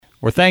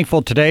We're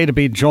thankful today to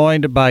be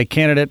joined by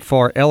candidate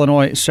for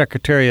Illinois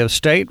Secretary of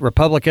State,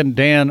 Republican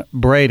Dan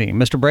Brady.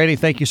 Mr. Brady,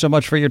 thank you so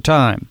much for your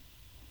time.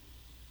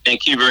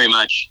 Thank you very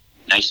much.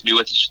 Nice to be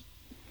with you.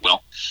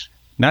 Well,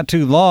 not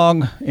too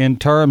long in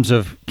terms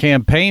of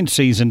campaign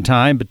season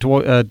time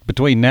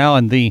between now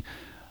and the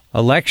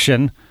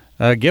election.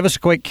 Give us a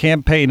quick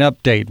campaign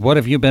update. What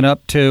have you been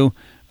up to?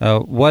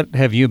 What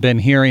have you been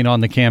hearing on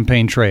the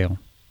campaign trail?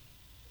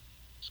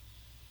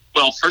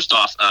 Well, first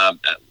off,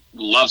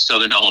 love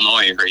Southern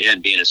Illinois area,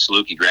 and being a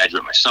Saluki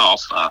graduate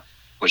myself,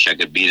 wish I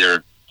could be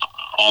there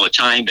all the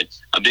time. But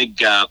a big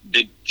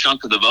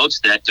chunk of the votes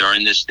that are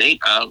in this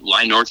state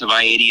lie north of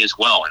I-80 as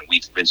well, and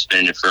we've been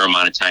spending a fair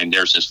amount of time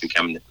there since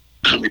becoming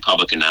the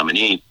Republican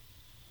nominee,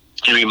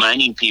 and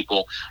reminding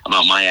people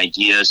about my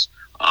ideas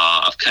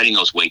of cutting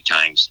those wait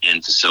times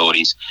in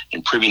facilities,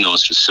 improving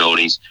those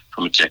facilities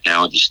from a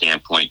technology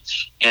standpoint,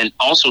 and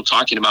also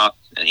talking about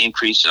an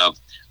increase of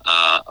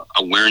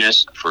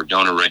awareness for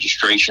donor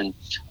registration,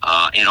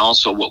 and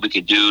also what we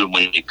could do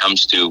when it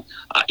comes to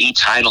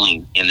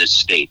e-titling in this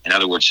state. In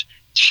other words,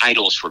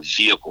 titles for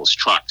vehicles,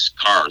 trucks,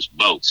 cars,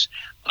 boats,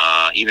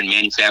 even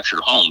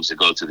manufactured homes that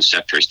go through the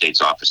Secretary of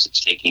State's office.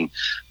 It's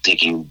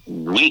taking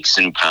weeks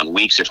and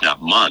weeks, if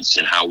not months,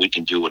 and how we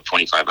can do what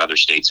 25 other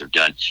states have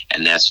done,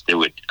 and that's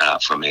do it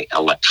from an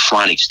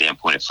electronic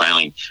standpoint of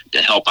filing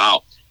to help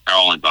out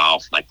all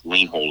involved, like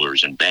lien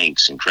holders and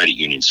banks and credit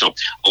unions. So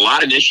a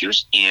lot of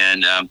issues,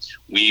 and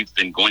we've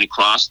been going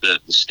across the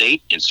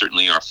state, and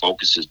certainly our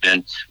focus has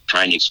been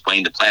trying to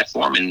explain the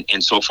platform,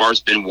 and so far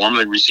it's been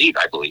warmly received,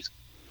 I believe.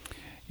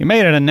 You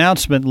made an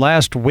announcement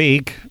last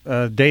week,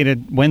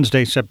 dated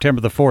Wednesday,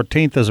 September the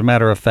 14th, as a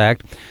matter of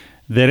fact,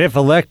 that if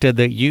elected,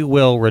 that you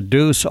will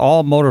reduce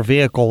all motor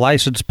vehicle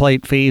license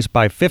plate fees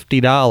by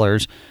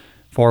 $50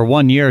 for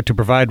 1 year to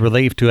provide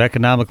relief to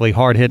economically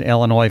hard-hit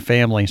Illinois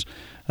families.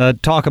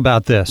 Talk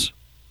about this.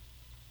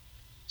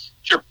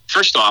 Sure.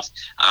 First off,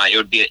 it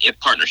would be a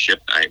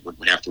partnership. I would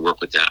have to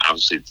work with,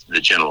 obviously,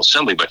 the General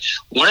Assembly. But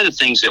one of the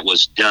things that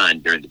was done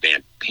during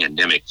the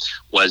pandemic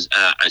was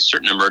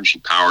certain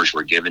emergency powers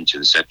were given to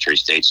the Secretary of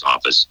State's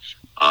office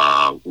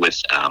with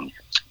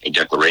a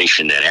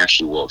declaration that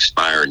actually will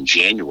expire in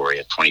January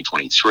of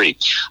 2023.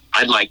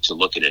 I'd like to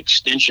look at an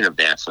extension of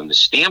that from the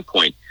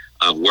standpoint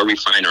of where we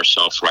find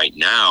ourselves right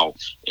now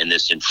in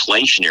this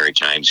inflationary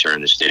times here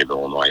in the state of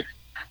Illinois,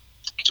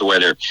 to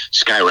whether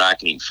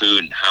skyrocketing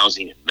food and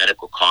housing and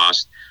medical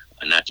costs,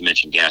 not to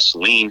mention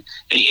gasoline.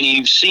 And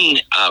you've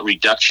seen a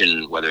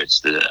reduction, whether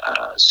it's the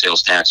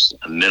sales tax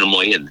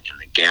minimally and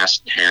the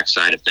gas tax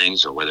side of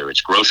things, or whether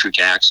it's grocery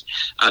tax.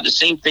 The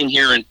same thing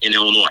here in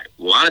Illinois.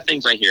 A lot of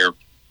things I hear,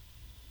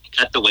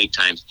 cut the wait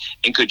times,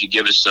 and could you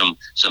give us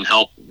some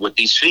help with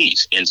these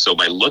fees? And so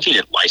by looking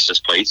at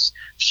license plates,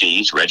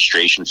 fees,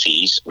 registration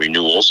fees,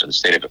 renewals in the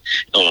state of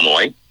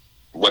Illinois,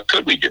 what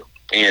could we do?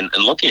 And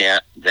looking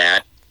at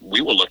that, we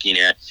were looking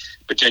at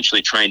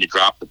potentially trying to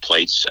drop the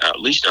plates, at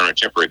least on a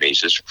temporary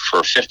basis,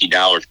 for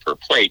 $50 per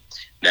plate.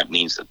 That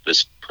means that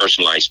this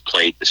personalized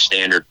plate, the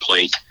standard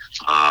plate,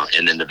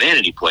 and then the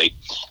vanity plate,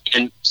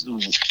 and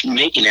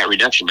making that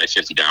reduction by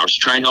 $50 to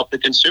try and help the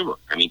consumer.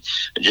 I mean,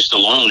 just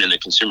alone in the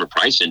Consumer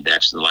Price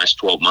Index in the last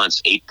 12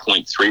 months,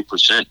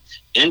 8.3%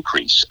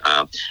 increase,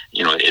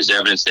 is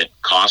evidence that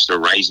costs are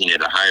rising at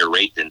a higher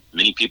rate than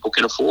many people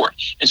can afford.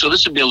 And so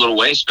this would be a little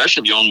way,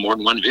 especially if you own more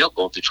than one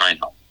vehicle, to try and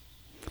help.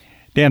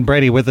 Dan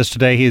Brady with us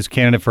today. He is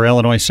candidate for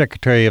Illinois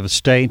Secretary of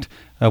State.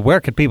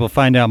 Where could people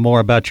find out more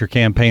about your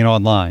campaign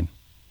online?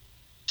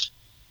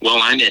 Well,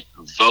 I'm at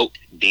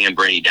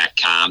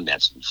votedanbrady.com.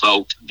 That's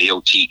vote,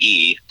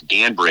 V-O-T-E,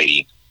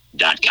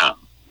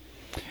 danbrady.com.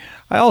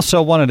 I also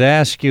wanted to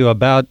ask you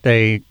about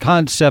a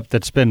concept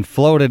that's been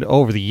floated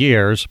over the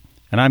years,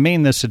 and I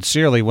mean this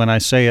sincerely when I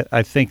say it.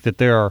 I think that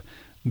there are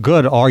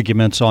good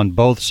arguments on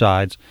both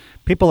sides.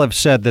 People have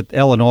said that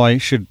Illinois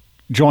should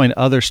join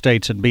other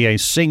states and be a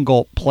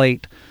single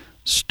plate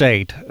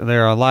state.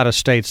 There are a lot of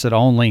states that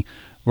only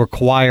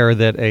require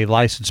that a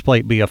license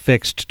plate be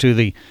affixed to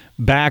the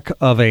back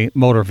of a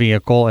motor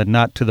vehicle and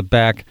not to the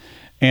back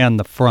and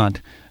the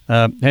front.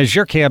 Has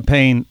your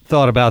campaign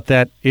thought about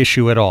that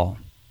issue at all?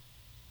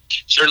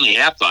 Certainly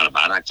have thought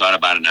about it. I've thought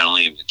about it not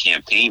only in the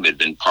campaign, but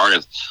been part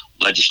of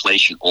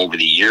legislation over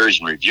the years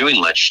and reviewing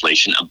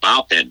legislation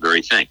about that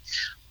very thing.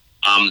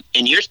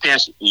 In years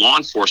past, law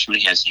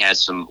enforcement has had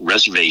some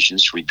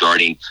reservations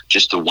regarding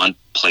just the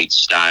one-plate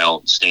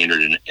style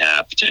standard and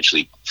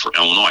potentially for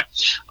Illinois.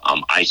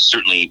 I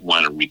certainly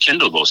want to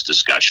rekindle those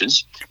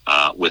discussions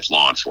with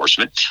law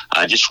enforcement.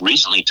 I just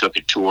recently took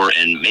a tour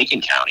in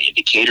Macon County, in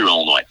Decatur,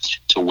 Illinois,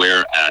 to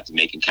where at the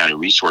Macon County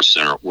Resource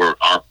Center, where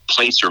our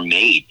plates are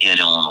made in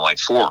Illinois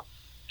for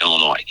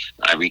Illinois.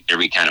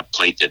 Every kind of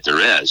plate that there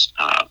is,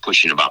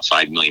 pushing about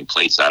 5 million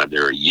plates out of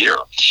there a year.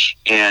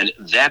 And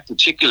that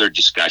particular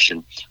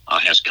discussion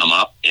has come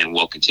up and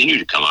will continue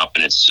to come up,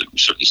 and it's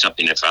certainly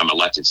something, if I'm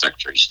elected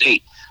Secretary of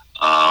State,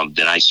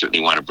 that I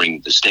certainly want to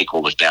bring the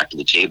stakeholders back to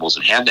the tables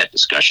and have that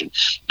discussion,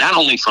 not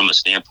only from a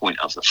standpoint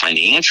of the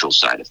financial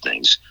side of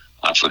things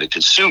for the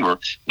consumer,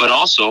 but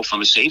also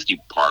from a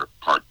safety part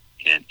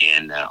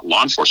and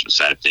law enforcement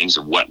side of things,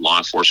 of what law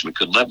enforcement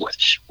could live with.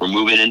 We're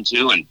moving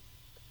into in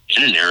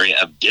an area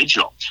of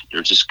digital.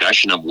 There's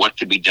discussion of what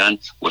could be done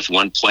with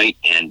one plate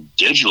and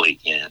digitally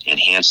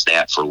enhance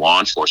that for law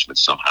enforcement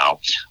somehow,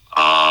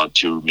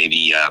 to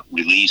maybe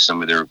relieve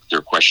some of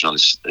their question on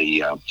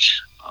the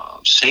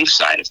safe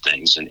side of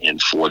things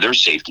and for their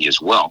safety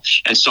as well.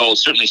 And so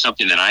certainly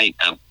something that I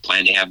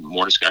plan to have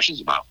more discussions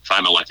about if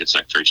I'm elected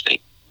Secretary of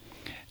State.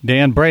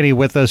 Dan Brady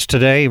with us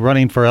today,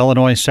 running for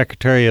Illinois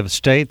Secretary of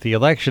State. The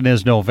election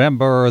is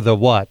November the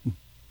what?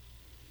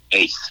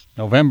 8th.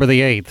 November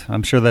the 8th.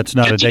 I'm sure that's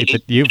not a date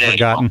that you've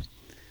forgotten.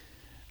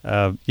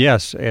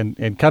 Yes,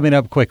 and coming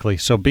up quickly.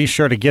 So be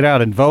sure to get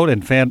out and vote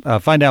and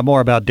find out more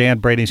about Dan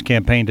Brady's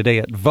campaign today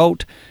at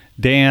Vote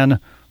Dan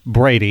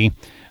Brady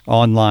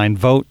online.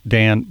 Vote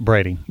Dan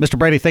Brady. Mr.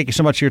 Brady, thank you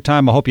so much for your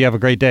time. I hope you have a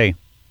great day.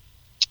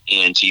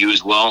 And to you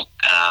as well,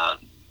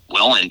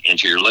 Will, and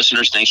to your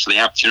listeners, thanks for the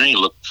opportunity.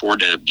 Look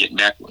forward to getting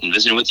back and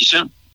visiting with you soon.